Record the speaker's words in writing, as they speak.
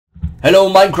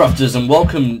Hello Minecrafters and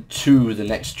welcome to the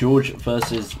next George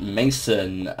versus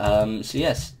Mason. So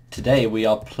yes, today we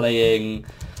are playing...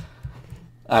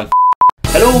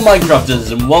 Hello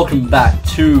Minecrafters and welcome back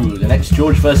to the next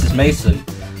George versus Mason.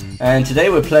 And today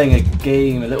we're playing a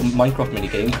game, a little Minecraft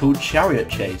minigame called Chariot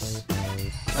Chase.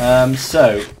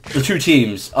 So, the two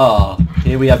teams are,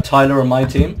 here we have Tyler on my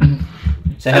team.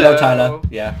 Say hello, Tyler.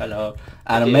 Yeah, hello.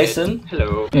 And Mason.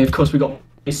 Hello. And of course we've got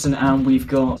Mason and we've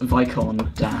got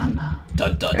Vaecon, Dan.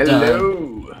 Dun dun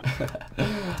Hello.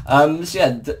 dun. So yeah,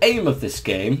 the aim of this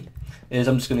game is,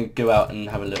 I'm just going to go out and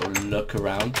have a little look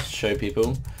around to show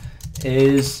people,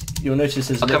 is you'll notice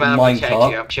there's a little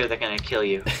minecart. I'm sure they're going to kill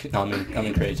you. No, I'm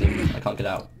in crazy. I can't get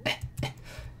out.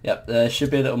 Yep, there should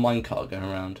be a little minecart going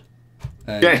around.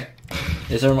 Okay.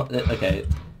 Is there okay.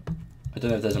 I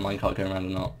don't know if there's a minecart going around or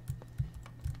not.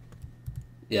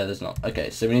 Yeah, there's not. Okay,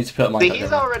 so we need to put a minecart.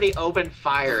 He's already open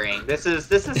firing. This is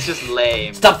just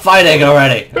lame. Stop fighting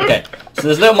already! Okay, so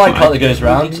there's a little minecart that goes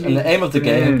around, and the aim of the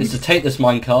game is to take this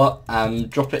minecart and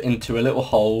drop it into a little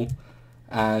hole,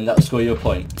 and that'll score you a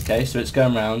point. Okay, so it's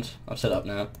going round. I've set up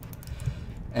now.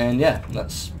 And yeah,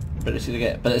 that's basically the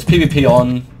game. But it's PvP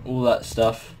on, all that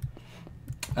stuff.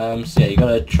 So yeah, you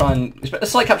gotta try and...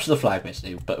 It's like capture the flag,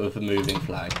 basically, but with a moving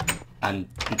flag. And,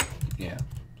 yeah.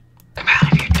 Come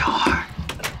out of your door.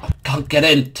 I can't get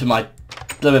into my...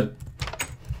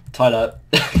 Tyler.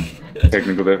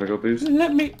 Technical difficulties.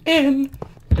 Let me in.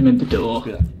 I'm in the door.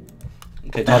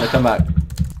 Okay, Tyler, come back.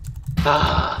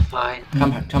 Ah, fine.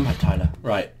 Come back, Tyler.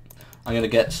 Right. I'm gonna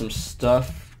get some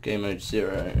stuff. Game mode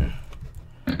 0.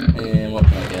 And what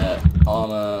can I get?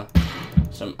 Armor,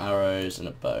 some arrows, and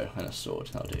a bow, and a sword.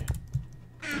 That'll do.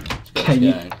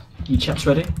 Okay, you chaps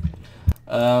ready?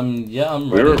 Yeah, I'm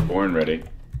We ready. were born ready.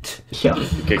 Yeah,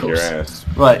 To kick your ass.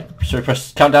 Right, should we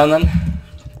press countdown then?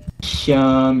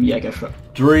 Yeah, go for it.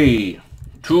 3,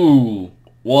 2,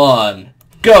 1,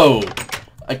 go!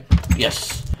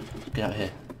 Yes. Get out of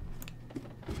here.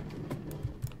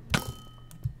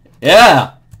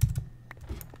 Yeah!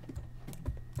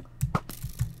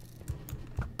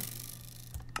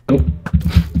 Oh.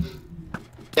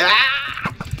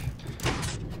 Ah!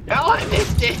 No, I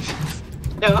missed it.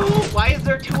 No, why is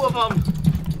there two of them?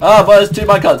 Ah, but there's two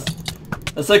minecarts.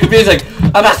 That's so confusing.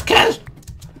 I must kill!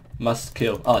 Must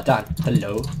kill. Oh, Dan.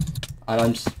 Hello. And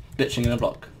I'm just bitching in a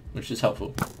block, which is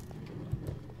helpful.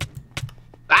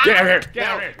 Ah! Get out of here! Get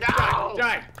out of here! No!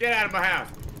 Die! Get out of my house!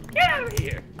 Get out of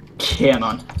here! Come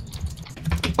on.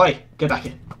 Oi, get back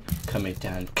here. Come here,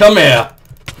 Dan. Come here!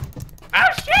 Oh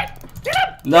shit! Get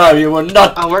up! No, you will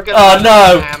not. Oh, we're gonna Oh,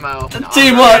 no! ammo.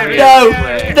 Teamwork! No!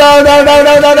 No! No! No!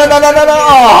 No! No! No! No! No! No! No!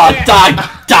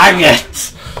 Oh, dang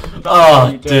it!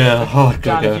 Oh dear! Oh,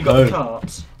 Dan, have you got the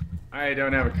carts? I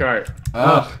don't have a cart.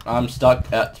 Oh, I'm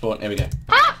stuck at spawn. Here we go.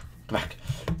 Come back!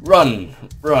 Run!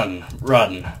 Run!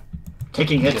 Run!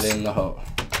 Taking Get hits. in the hole.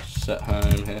 Set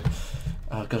home here.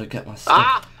 Oh, I've got to get my stuff.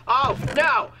 Ah! Oh,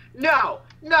 no! No!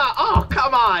 No! Oh,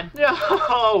 come on!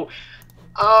 No!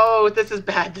 Oh, this is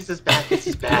bad. This is bad. This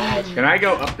is bad. Can I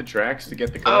go up the tracks to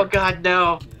get the Oh cart? God,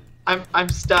 no! I'm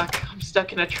stuck. I'm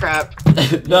stuck in a trap.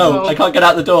 No, I can't get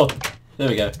out the door. There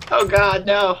we go. Oh God,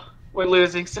 no! We're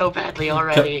losing so badly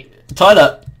already.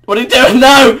 Tyler, what are you doing?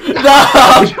 No! No!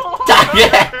 Dang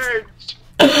it!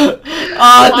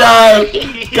 Oh no!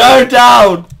 Go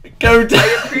down! Go down!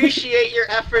 I appreciate your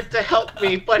effort to help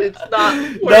me, but it's not.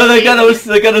 No,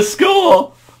 they're gonna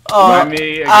score. Oh, Remind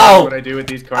me again ow! what I do with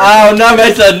these carts. Oh no,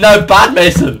 Mason! No, bad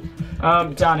Mason!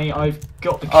 Danny, I've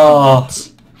got the Oh.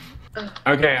 carts.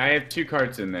 Okay, I have 2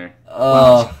 carts in there.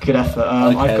 Oh, Good effort.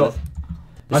 okay. I've got...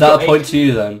 Is I've that got a point 8. to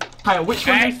you then? Hang on, which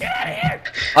one? Hey, get out of here!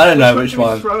 I don't know which do we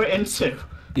one. throw it into?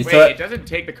 You Wait, throw it doesn't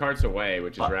take the carts away,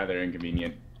 which is rather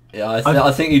inconvenient. Yeah,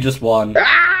 I think you just won.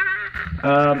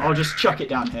 I'll just chuck it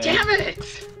down here. Damn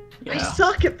it! I Yeah.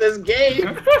 suck at this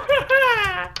game.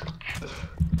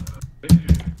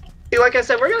 See, like I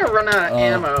said, we're gonna run out of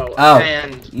ammo Ow.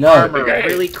 and No. armor Okay.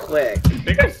 really quick. I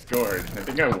think I scored. I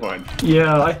think I won.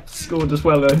 Yeah, I scored as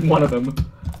well in one of them.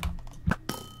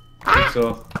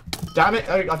 So, Damn it,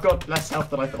 I've got less health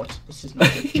than I thought. This is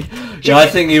not good. Yeah, I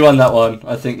think you won that one.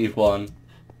 I think you've won.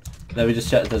 Let me just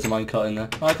check if there's a minecart in there.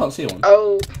 Oh, I can't see one.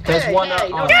 Oh, There's hey, one hey, at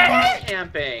no our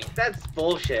camping. That's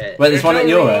bullshit. Wait, there's one at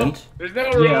your rule. end. There's no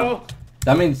rule. Yeah.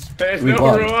 That means There's we no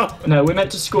won. rule. No, we're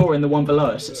meant to score in the one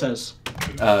below us, it says.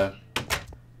 Oh.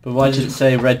 But why does it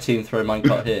say red team throw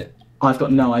minecart here? I've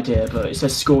got no idea, but it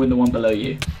says score in the one below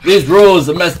you. These rules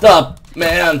are messed up,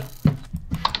 man.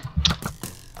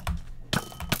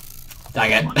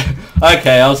 Dang it.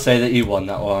 Okay, I'll say that you won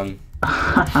that one.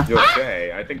 You'll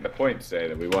say. I think the points say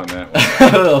that we won that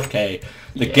one. Okay.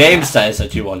 The Yeah. game says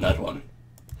that you won that one.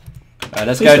 Alright,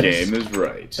 let's This go. game is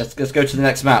right. Let's go to the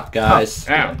next map, guys.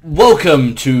 Ow.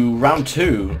 Welcome to round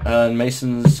 2. And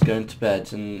Mason's going to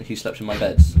bed, and he slept in my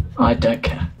beds. I don't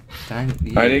care. Dang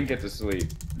you. I didn't get to sleep.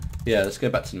 Yeah, let's go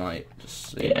back to night. Just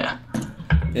sleep. Yeah.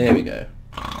 There we go.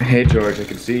 Hey George, I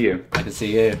can see you. I can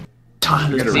see you.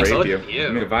 I'm gonna Tyler's rape both you. you.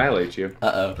 I'm gonna violate you.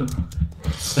 Uh oh.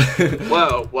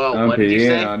 Whoa, whoa, I'm what did you peeing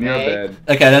say? on your Hey, bed.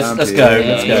 Okay, let's I'm go. peeing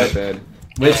Let's on your go. bed.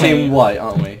 We're team white,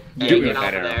 aren't we? hey, Shoot me get with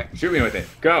that over arrow. there. Shoot me with it.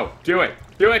 Go. Do it.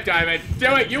 Do it, Diamond.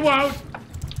 Do it. You won't.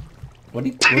 What are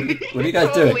you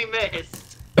guys doing? Totally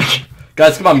missed.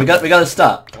 Guys, come on. We gotta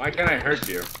start. Why can't I hurt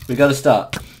you? We gotta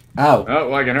start. Ow. Oh,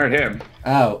 well, I can hurt him.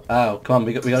 Ow. Ow. Come on.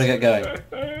 We gotta get going.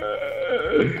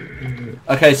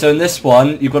 Okay, so in this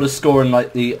one, you've got to score in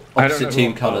like the I don't know opposite who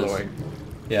team I'm colours. following.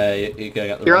 Yeah, you're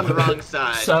going out the You're wrong on the wrong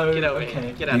side. So, get over okay.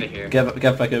 here. Get out of here.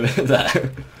 Get back over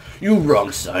there. You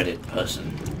wrong-sided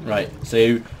person. Right,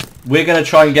 so we're going to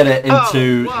try and get it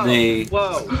into whoa, the...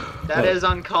 Whoa, that is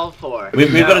uncalled for.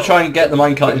 We've No. got to try and get the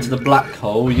minecart into the black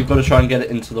hole. You've got to try and get it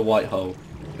into the white hole,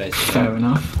 basically. Fair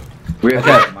enough. We have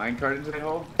Okay. to put a minecart into the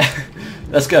hole?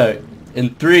 Let's go.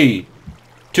 In 3,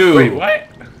 2... Wait, what?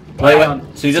 Wait. Hang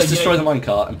on. So you just So destroy you- the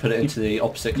minecart and put it into the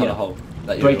opposite colour Yeah. hole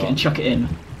that you Break it are. and chuck it in.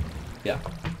 Yeah.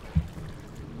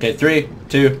 Okay, 3,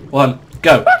 2, 1,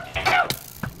 go!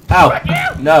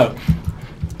 Ow! No!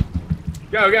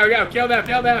 Go, go, go. Kill them.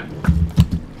 Kill them.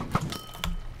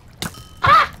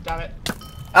 Damn it.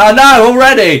 Oh no!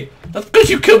 Already! That's because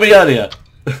you killed me earlier.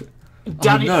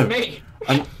 Damn it no. for me.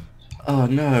 Oh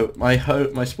no! My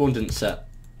spawn didn't set.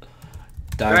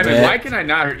 Damn Diamond, why it! can I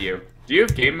not hurt you? Do you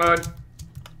have game mode?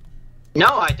 No,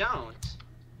 I don't.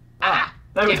 Ah!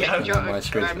 There we Damn it, go. Oh, my George.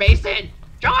 screen. Mason!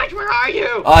 George, where are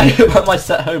you? My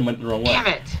set home went the wrong way. Damn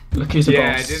it! Look who's the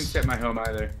Yeah, I boss. didn't set my home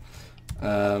either.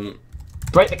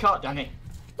 Break the cart, Danny.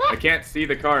 I can't see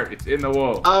the cart. It's in the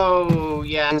wall. Oh,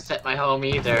 yeah, I didn't set my home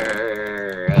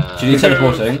either. Do you need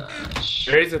teleporting?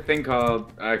 There is a thing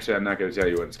called... Actually, I'm not going to tell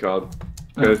you what it's called.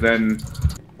 Because then...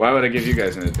 Why would I give you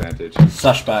guys an advantage?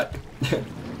 Slash back.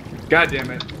 God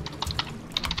damn it.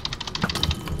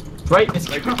 Break this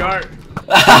Like the cart.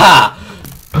 cart.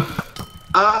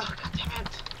 Oh, god damn it.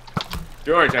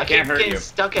 George, I keep can't hurt getting you.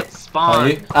 stuck at Are spawn.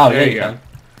 you? Oh, There yeah, you you go. can.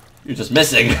 You're just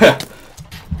missing.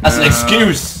 That's an No.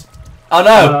 excuse. Oh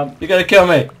no! You're gonna kill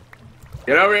me.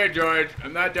 Get over here, George.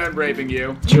 I'm not done raping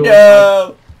you. George,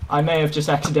 No! I may have just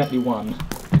accidentally won.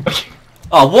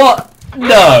 Oh what?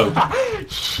 No!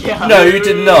 Yeah. No, you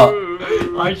did not.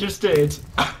 I just did.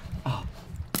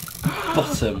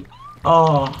 Bottom.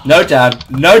 Oh. No, Dan.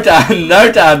 No, Dan.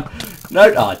 No, Dan.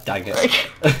 No. Oh, dang it.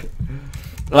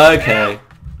 Okay.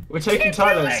 We're taking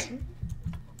Tyler's.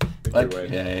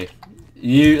 Okay.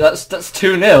 You. That's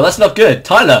 2-0. That's not good,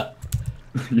 Tyler.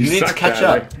 You need to suck, catch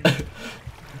Tyler. up.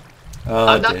 Oh,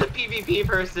 I'm not dear. the PvP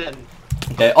person.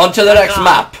 Okay, on to the next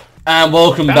map. And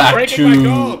welcome Stop back breaking my to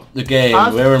gold. the game.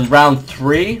 Us? We're in round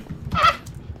 3.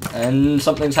 And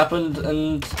something's happened,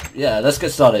 and yeah, let's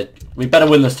get started. We better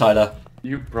win this, Tyler.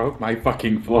 You broke my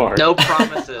fucking floor. No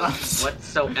promises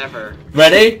whatsoever.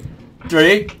 Ready?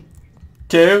 3,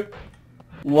 2,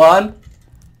 1,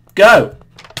 go!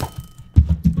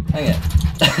 Hang it.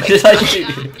 Did I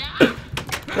shoot you?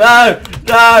 No!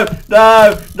 No!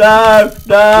 No! No!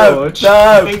 No! George, No!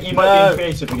 I think you might be No! in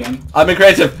creative again. I'm in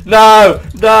creative. No!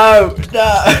 No!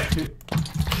 No!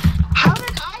 How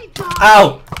did I die?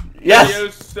 Ow! Yes! You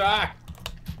suck.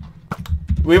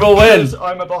 We will win! Because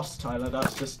I'm a boss, Tyler.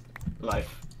 That's just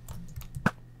life.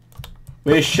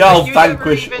 We shall You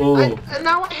vanquish never all. even,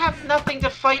 now I have nothing to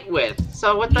fight with.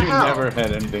 So what the You hell? never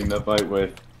had anything to fight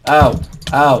with. Ow!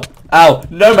 Ow! Ow!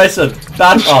 No, Mason!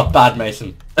 Bad! Oh, bad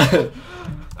Mason.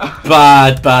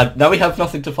 Bad. Now we have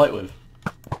nothing to fight with.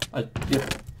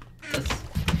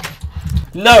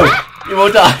 No! You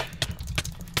will die!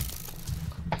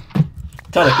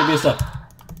 Tyler, give me a stuff.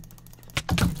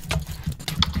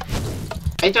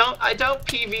 I don't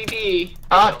PvP.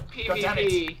 Ah, I don't God damn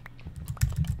PvP.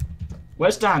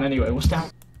 Where's Dan anyway? What's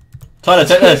Dan? Tyler,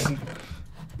 take this.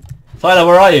 Tyler,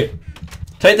 where are you?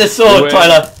 Take this sword, win.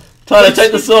 Tyler. Tyler,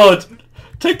 take the sword.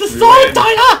 Take the sword, win.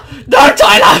 Tyler. No,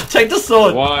 Tyler, take the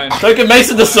sword. One. Don't get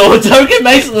Mason the sword. Don't get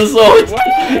Mason the sword. What?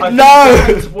 I think No.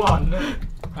 Dan's won.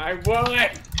 I won.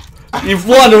 You've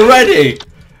won already.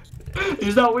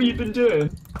 Is that what you've been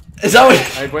doing? Is that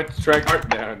what? I went to track art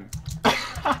down.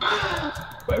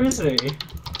 Where is he?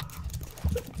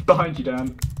 Behind you,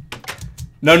 Dan.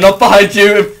 No, not behind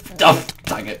you. Oh,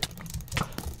 dang it.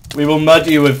 We will murder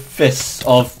you with fists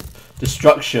of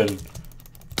destruction.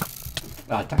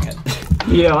 Ah, dang it.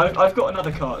 Yeah, I've got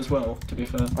another cart as well, to be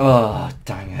fair. Oh,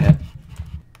 dang it.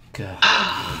 God.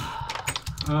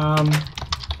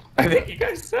 I think you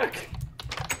guys suck.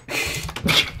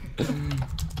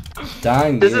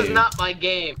 Dang This you. is not my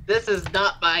game. This is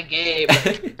not my game.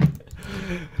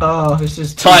 Oh, this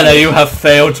is Tyler, you have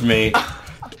failed me.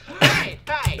 Hey,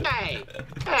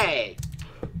 hey.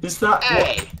 Is that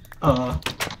Hey. what?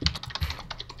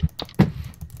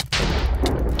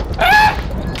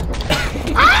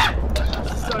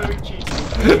 So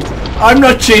cheating. I'm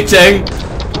not cheating.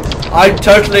 I'm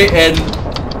totally in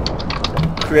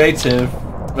creative.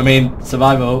 I mean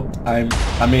survival.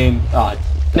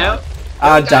 No.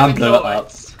 Dan blew it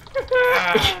up.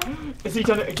 Has he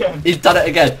done it again? He's done it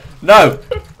again. No.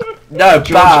 No,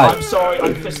 George, bad. I'm sorry,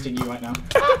 I'm fisting you right now.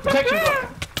 Protection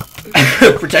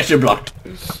block. Protection block.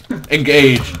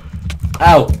 Engage.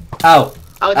 Ow. Ow.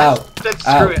 Oh, that's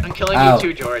Ow. screw it. I'm killing Ow. you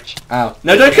too, George. Ow.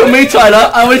 No, don't kill me,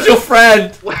 Tyler. I was your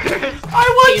friend. Where's I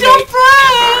want your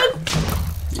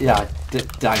friend. Yeah,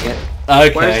 dang it.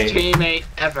 Okay. Worst teammate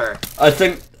ever. I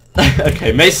think.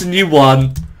 Okay, Mason, you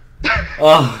won.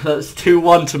 Oh, that's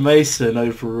 2-1 to Mason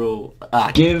overall.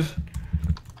 Ah, Give.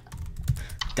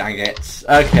 dang it.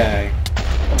 Okay.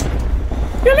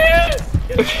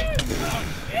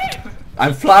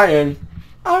 I'm flying.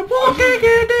 I'm walking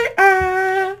in the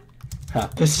air. Huh.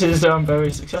 This is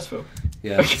very successful.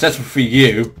 Yeah, successful for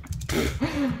you.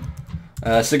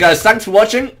 So guys, thanks for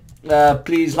watching.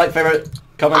 Please like, favorite,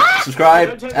 comment,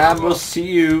 subscribe, and we'll see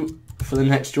you for the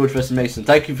next George vs Mason.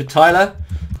 Thank you for Tyler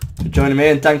for joining me,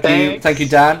 and thank you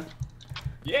Dan.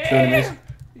 Yeah.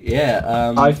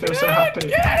 Yeah. I feel so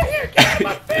happy.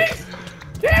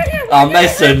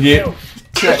 Mason, you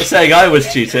saying I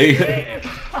was cheating.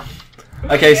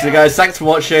 Okay, so guys, thanks for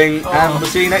watching, and we'll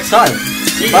see you next time.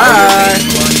 Bye.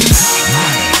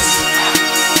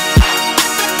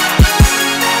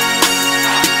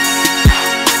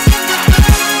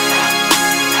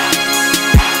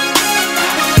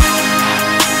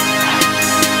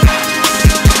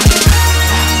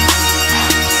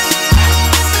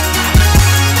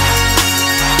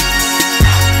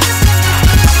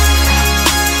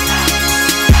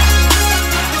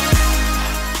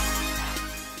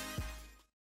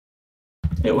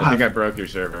 It will I think I have. broke your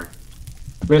server.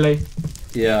 Really?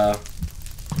 Yeah.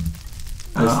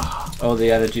 Ah. All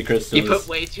the energy crystals. You put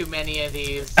way too many of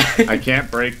these. I can't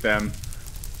break them.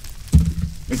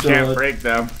 I can't break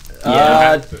them.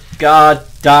 God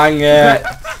dang it.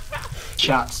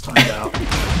 Chat's timed out.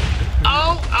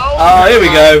 Oh, here we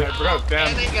go. I broke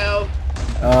them. There they go.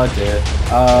 Oh dear.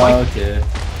 Oh dear.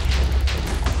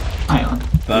 Hang on.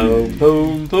 Boom,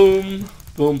 boom, boom.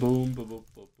 Boom, boom, boom, boom.